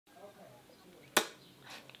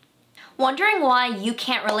Wondering why you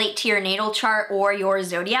can't relate to your natal chart or your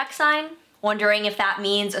zodiac sign? Wondering if that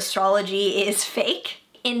means astrology is fake?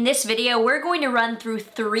 In this video, we're going to run through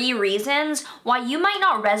 3 reasons why you might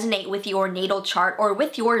not resonate with your natal chart or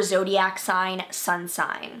with your zodiac sign, sun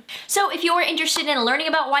sign. So if you're interested in learning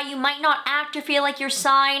about why you might not act or feel like your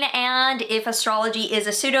sign and if astrology is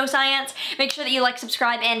a pseudoscience, make sure that you like,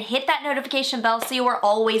 subscribe, and hit that notification bell so you are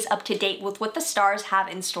always up to date with what the stars have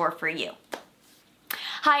in store for you.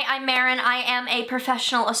 Hi, I'm Maren. I am a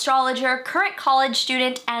professional astrologer, current college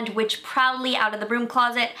student, and witch proudly out of the broom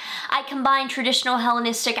closet. I combine traditional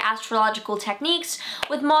Hellenistic astrological techniques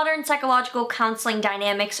with modern psychological counseling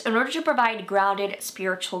dynamics in order to provide grounded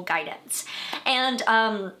spiritual guidance. And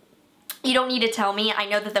you don't need to tell me. I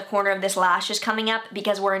know that the corner of this lash is coming up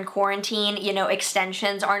because we're in quarantine. You know,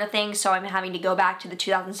 extensions aren't a thing, so I'm having to go back to the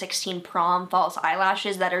 2016 prom false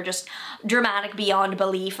eyelashes that are just dramatic beyond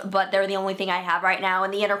belief, but they're the only thing I have right now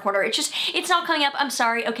in the inner corner. It's not coming up. I'm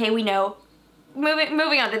sorry. Okay, we know.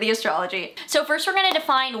 Moving on to the astrology. So first we're going to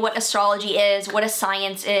define what astrology is, what a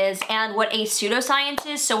science is, and what a pseudoscience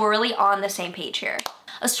is, so we're really on the same page here.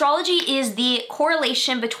 Astrology is the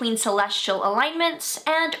correlation between celestial alignments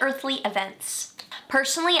and earthly events.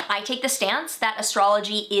 Personally, I take the stance that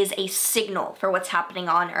astrology is a signal for what's happening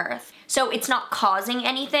on Earth. So it's not causing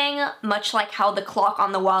anything, much like how the clock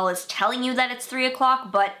on the wall is telling you that it's 3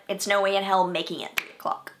 o'clock, but it's no way in hell making it 3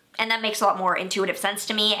 o'clock. And that makes a lot more intuitive sense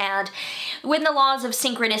to me, and with the laws of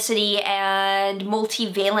synchronicity and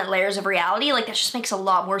multivalent layers of reality, like that just makes a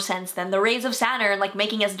lot more sense than the rays of Saturn like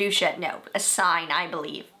making us do shit. No, a sign, I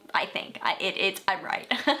believe. I think. I'm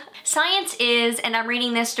right. Science is, and I'm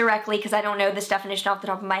reading this directly because I don't know this definition off the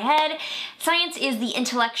top of my head, science is the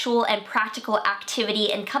intellectual and practical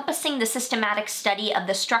activity encompassing the systematic study of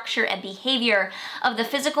the structure and behavior of the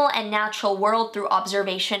physical and natural world through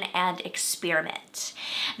observation and experiment.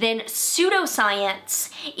 Then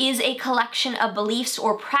pseudoscience is a collection of beliefs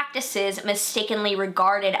or practices mistakenly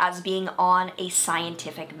regarded as being on a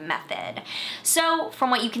scientific method. So from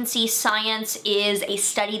what you can see, science is a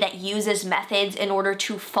study that uses methods in order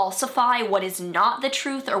to falsify what is not the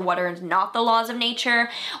truth or what are not the laws of nature,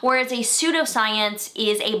 whereas a pseudoscience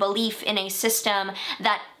is a belief in a system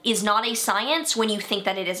that is not a science when you think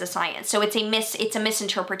that it is a science. So it's a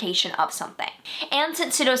misinterpretation of something. And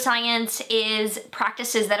since pseudoscience is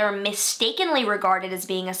practices that are mistakenly regarded as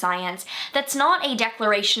being a science, that's not a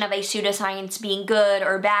declaration of a pseudoscience being good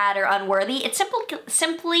or bad or unworthy. It's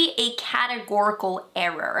simply a categorical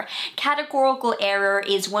error. Categorical error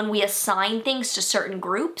is when we assign things to certain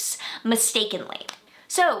groups mistakenly.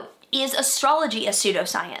 So, is astrology a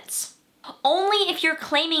pseudoscience? Only if you're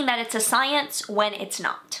claiming that it's a science when it's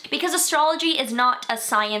not. Because astrology is not a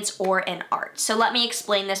science or an art. So let me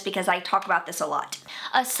explain this because I talk about this a lot.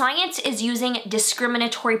 A science is using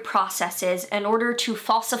discriminatory processes in order to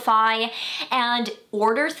falsify and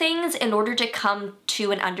order things in order to come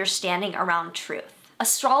to an understanding around truth.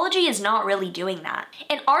 Astrology is not really doing that.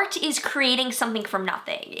 And art is creating something from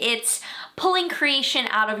nothing. It's pulling creation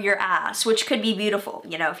out of your ass, which could be beautiful,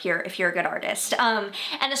 you know, if you're a good artist. And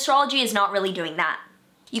astrology is not really doing that.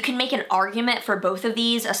 You can make an argument for both of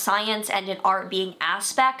these, a science and an art being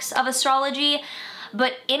aspects of astrology,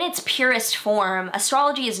 but in its purest form,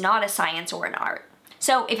 astrology is not a science or an art.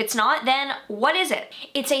 So if it's not, then what is it?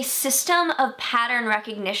 It's a system of pattern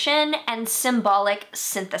recognition and symbolic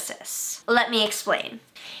synthesis. Let me explain.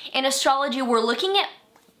 In astrology, we're looking at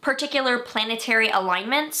particular planetary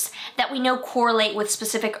alignments that we know correlate with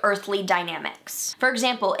specific earthly dynamics. For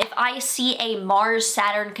example, if I see a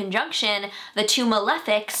Mars-Saturn conjunction, the two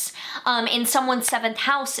malefics, in someone's 7th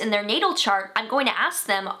house in their natal chart, I'm going to ask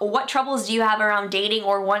them, what troubles do you have around dating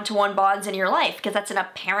or one-to-one bonds in your life? Because that's an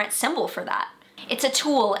apparent symbol for that. It's a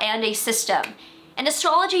tool and a system. And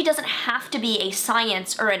astrology doesn't have to be a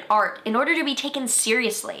science or an art in order to be taken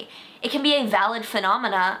seriously. It can be a valid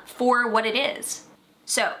phenomena for what it is.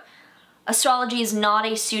 So, astrology is not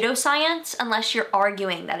a pseudoscience unless you're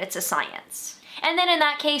arguing that it's a science. And then in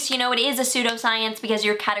that case, you know, it is a pseudoscience because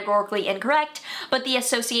you're categorically incorrect, but the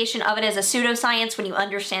association of it as a pseudoscience when you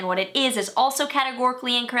understand what it is also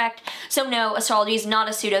categorically incorrect. So no, astrology is not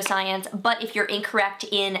a pseudoscience, but if you're incorrect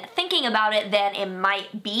in thinking about it, then it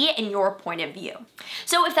might be in your point of view.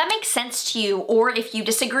 So if that makes sense to you, or if you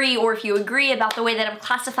disagree, or if you agree about the way that I'm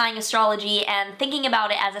classifying astrology and thinking about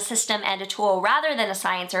it as a system and a tool rather than a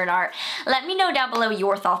science or an art, let me know down below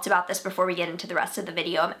your thoughts about this before we get into the rest of the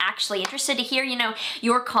video. I'm actually interested to hear, you know,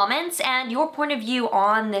 your comments and your point of view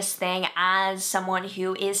on this thing as someone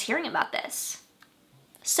who is hearing about this.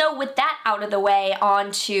 So with that out of the way,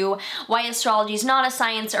 on to why astrology is not a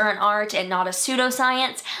science or an art and not a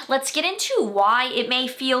pseudoscience, let's get into why it may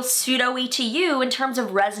feel pseudo-y to you in terms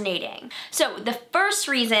of resonating. So the first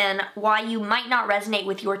reason why you might not resonate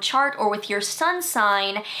with your chart or with your sun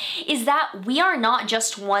sign is that we are not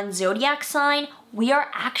just one zodiac sign, we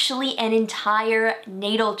are actually an entire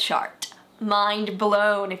natal chart. Mind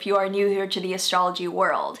blown if you are new here to the astrology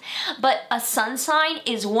world. But a sun sign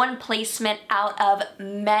is one placement out of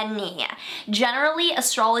many. Generally,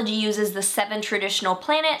 astrology uses the 7 traditional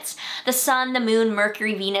planets: the Sun, the Moon,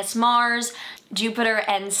 Mercury, Venus, Mars, Jupiter,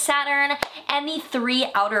 and Saturn, and the 3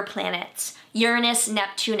 outer planets: Uranus,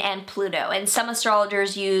 Neptune, and Pluto. And some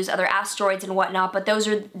astrologers use other asteroids and whatnot, but those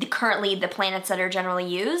are currently the planets that are generally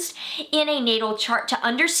used in a natal chart to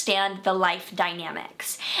understand the life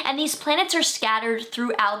dynamics. And these planets are scattered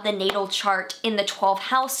throughout the natal chart in the 12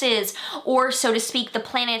 houses, or so to speak, the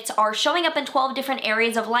planets are showing up in 12 different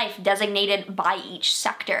areas of life designated by each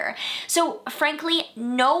sector. So frankly,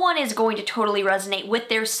 no one is going to totally resonate with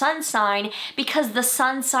their sun sign because the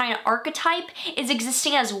sun sign archetype is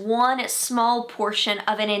existing as one small portion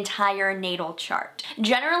of an entire natal chart.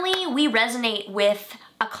 Generally, we resonate with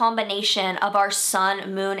a combination of our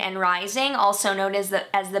sun, moon, and rising, also known as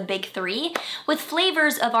the big 3, with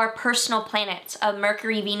flavors of our personal planets of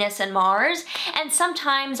Mercury, Venus, and Mars, and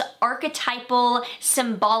sometimes archetypal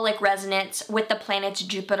symbolic resonance with the planets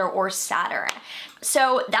Jupiter or Saturn.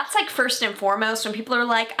 So that's like first and foremost. When people are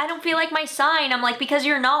like, I don't feel like my sign, I'm like, because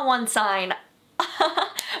you're not one sign.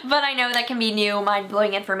 But I know that can be new,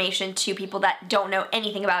 mind-blowing information to people that don't know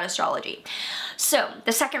anything about astrology. So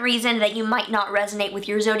the second reason that you might not resonate with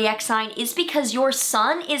your zodiac sign is because your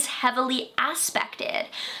sun is heavily aspected.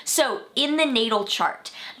 So in the natal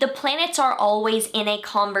chart, the planets are always in a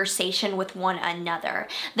conversation with one another.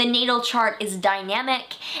 The natal chart is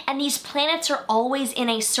dynamic, and these planets are always in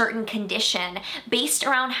a certain condition based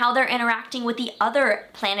around how they're interacting with the other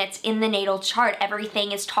planets in the natal chart.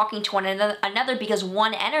 Everything is talking to one another because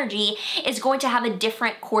one energy is going to have a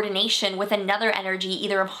different coordination with another energy,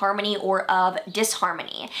 either of harmony or of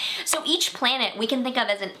disharmony. So each planet we can think of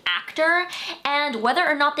as an actor, and whether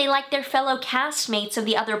or not they like their fellow castmates of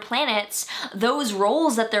the other planets, those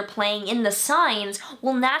roles that they're playing in the signs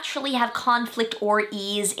will naturally have conflict or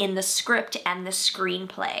ease in the script and the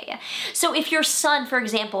screenplay. So if your sun, for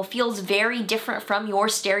example, feels very different from your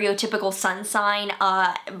stereotypical sun sign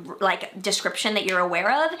like description that you're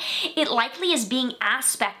aware of, it likely is being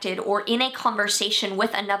aspected or in a conversation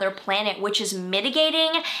with another planet, which is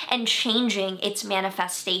mitigating and changing its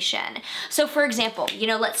manifestation. So for example,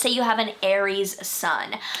 let's say you have an Aries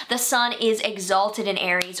sun. The sun is exalted in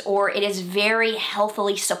Aries, or it is very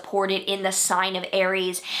healthily supported in the sign of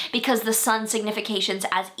Aries because the sun significations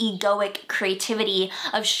as egoic creativity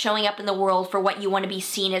of showing up in the world for what you want to be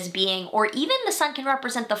seen as being, or even the sun can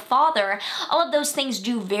represent the father. All of those things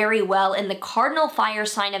do very well in the cardinal fire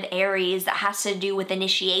sign of Aries that has to do with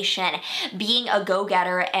initiation, being a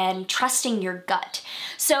go-getter, and trusting your gut.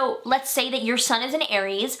 So let's say that your sun is in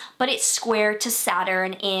Aries, but it's square to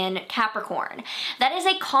Saturn in Capricorn. That is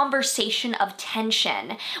a conversation of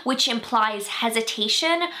tension, which implies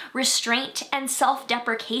hesitation, restraint, and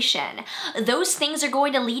self-deprecation. Those things are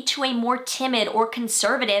going to lead to a more timid or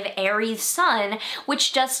conservative Aries sun,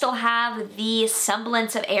 which does still have the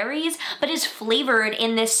semblance of Aries, but is flavored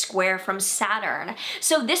in this square from Saturn.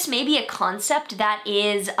 So this may be a concept that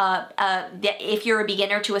is, if you're a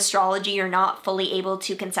beginner to astrology, you're not fully able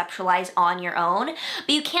to conceptualize on your own, but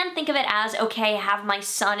you can think of it as, okay, I have my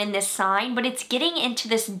sun in this sign, but it's getting into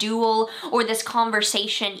this duel or this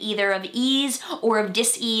conversation either of ease or of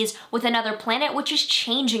dis-ease with another planet, which is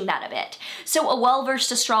changing that a bit. So a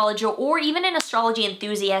well-versed astrologer or even an astrology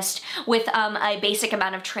enthusiast with a basic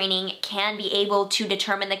amount of training can be able to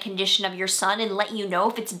determine the condition of your sun and let you know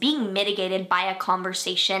if it's being mitigated by a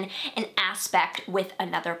conversation, an aspect with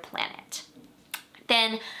another planet.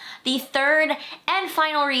 Then the third and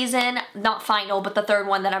final reason, not final, but the third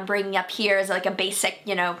one that I'm bringing up here is like a basic,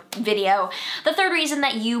 video. The third reason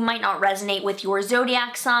that you might not resonate with your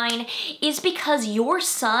zodiac sign is because your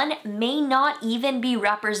sun may not even be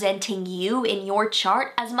representing you in your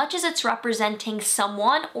chart as much as it's representing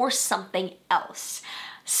someone or something else.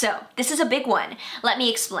 So this is a big one. Let me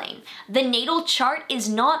explain. The natal chart is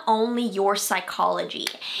not only your psychology,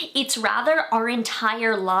 it's rather our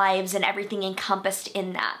entire lives and everything encompassed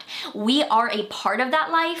in that. We are a part of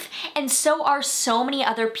that life, and so are so many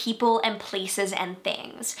other people and places and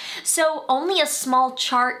things. So only a small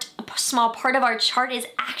part of our chart is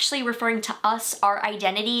actually referring to us, our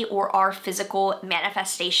identity, or our physical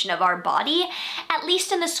manifestation of our body, at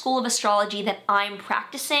least in the school of astrology that I'm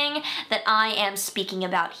practicing, that I am speaking about.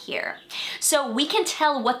 about here. So we can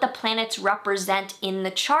tell what the planets represent in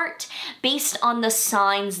the chart based on the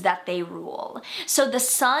signs that they rule. So the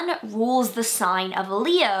sun rules the sign of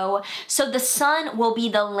Leo, so the sun will be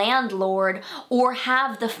the landlord or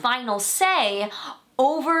have the final say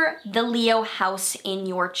over the Leo house in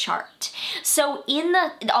your chart. So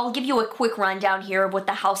I'll give you a quick rundown here of what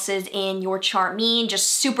the houses in your chart mean, just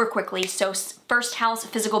super quickly. So first house,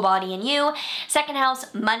 physical body and you. Second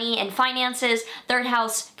house, money and finances. Third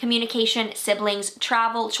house, communication, siblings,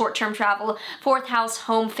 travel, short-term travel. Fourth house,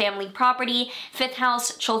 home, family, property. Fifth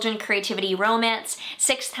house, children, creativity, romance.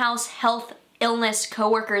 Sixth house, health, illness,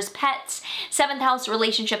 coworkers, pets. Seventh house,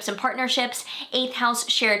 relationships and partnerships. Eighth house,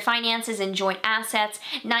 shared finances and joint assets.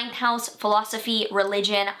 Ninth house, philosophy,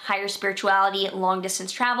 religion, higher spirituality, long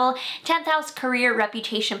distance travel. 10th house, career,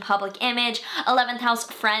 reputation, public image. 11th house,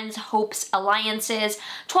 friends, hopes, alliances.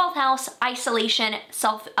 12th house, isolation,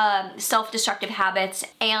 self-destructive habits,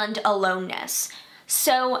 and aloneness.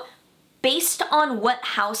 So based on what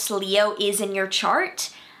house Leo is in your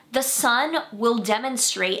chart, the sun will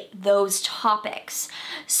demonstrate those topics.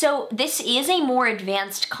 So this is a more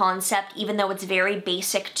advanced concept, even though it's very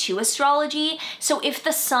basic to astrology. So if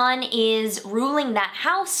the sun is ruling that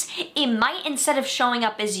house, it might, instead of showing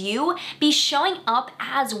up as you, be showing up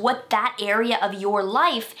as what that area of your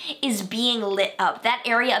life is being lit up. That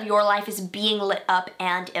area of your life is being lit up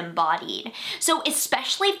and embodied. So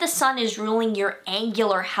especially if the sun is ruling your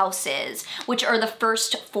angular houses, which are the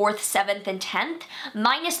 1st, 4th, 7th, and 10th,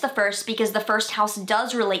 minus the first, because the first house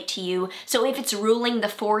does relate to you. So if it's ruling the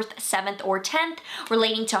 4th, 7th, or 10th,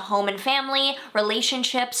 relating to home and family,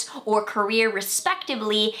 relationships, or career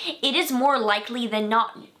respectively, it is more likely than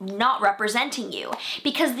not representing you,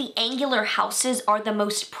 because the angular houses are the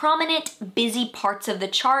most prominent, busy parts of the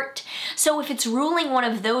chart. So if it's ruling one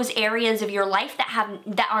of those areas of your life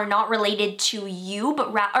that are not related to you,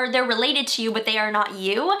 or they're related to you but they are not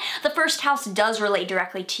you, the first house does relate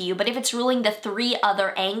directly to you. But if it's ruling the 3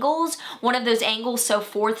 other angles, one of those angles, so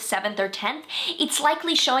 4th, 7th, or 10th, it's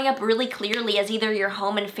likely showing up really clearly as either your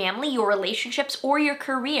home and family, your relationships, or your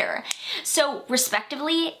career. So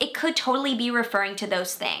respectively, it could totally be referring to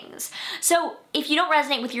those things. So if you don't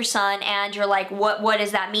resonate with your sun and you're like, what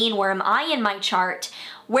does that mean? Where am I in my chart?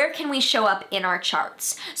 Where can we show up in our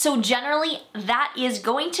charts? So generally, that is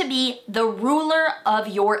going to be the ruler of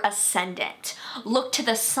your ascendant. Look to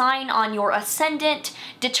the sign on your ascendant,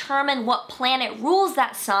 determine what planet rules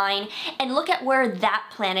that sign, and look at where that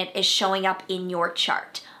planet is showing up in your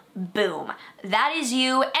chart. Boom. That is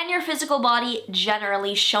you and your physical body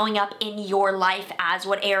generally showing up in your life as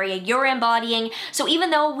what area you're embodying. So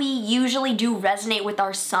even though we usually do resonate with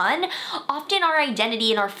our sun, often our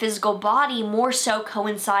identity and our physical body more so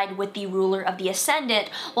coincide with the ruler of the ascendant,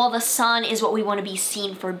 while the sun is what we want to be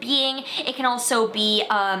seen for being. It can also be,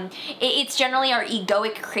 it's generally our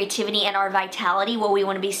egoic creativity and our vitality, what we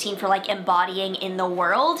want to be seen for, like, embodying in the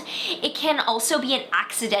world. It can also be an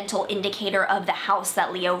accidental indicator of the house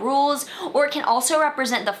that Leo rules, or it can also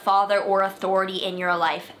represent the father or authority in your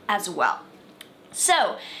life as well.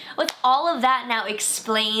 So, with all of that now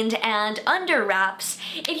explained and under wraps,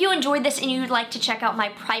 if you enjoyed this and you'd like to check out my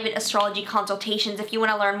private astrology consultations, if you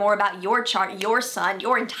want to learn more about your chart, your sun,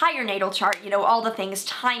 your entire natal chart, you know, all the things,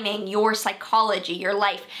 timing, your psychology, your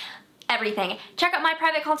life, everything, check out my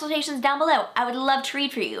private consultations down below. I would love to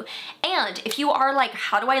read for you. And if you are like,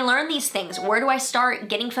 how do I learn these things? Where do I start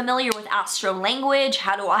getting familiar with astro language?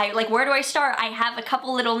 Where do I start? I have a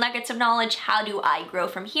couple little nuggets of knowledge. How do I grow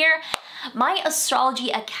from here? My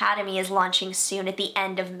Astrology Academy is launching soon at the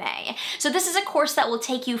end of May. So this is a course that will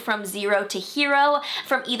take you from zero to hero,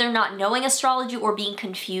 from either not knowing astrology or being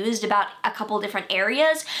confused about a couple different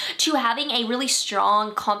areas, to having a really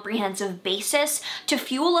strong, comprehensive basis to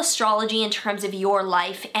fuel astrology in terms of your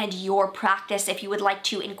life and your practice if you would like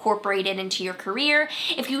to incorporate it into your career,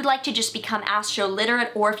 if you would like to just become astro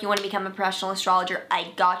literate, or if you want to become a professional astrologer,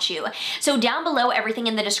 I got you. So down below, everything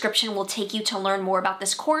in the description will take you to learn more about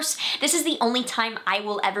this course. This is the only time I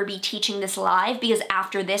will ever be teaching this live, because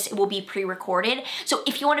after this it will be pre-recorded. So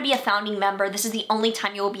if you want to be a founding member, this is the only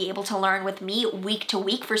time you will be able to learn with me week to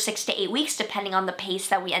week for 6 to 8 weeks, depending on the pace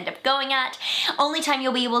that we end up going at. Only time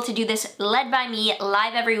you'll be able to do this led by me,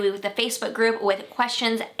 live every week with the Facebook group with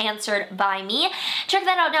questions answered by me. Check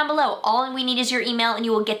that out down below. All we need is your email and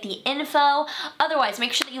you will get the info. Otherwise,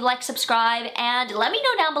 make sure that you like, subscribe, and let me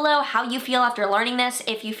know down below how you feel after learning this.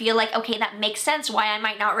 If you feel like, okay, that makes sense, why I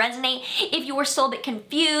might not resonate. If you were still a bit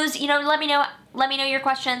confused, you know, let me know your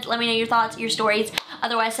questions, let me know your thoughts, your stories.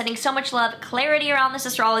 Otherwise, sending so much love, clarity around this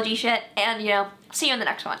astrology shit, and, you know, see you in the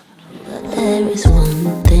next one. But there is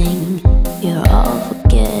one thing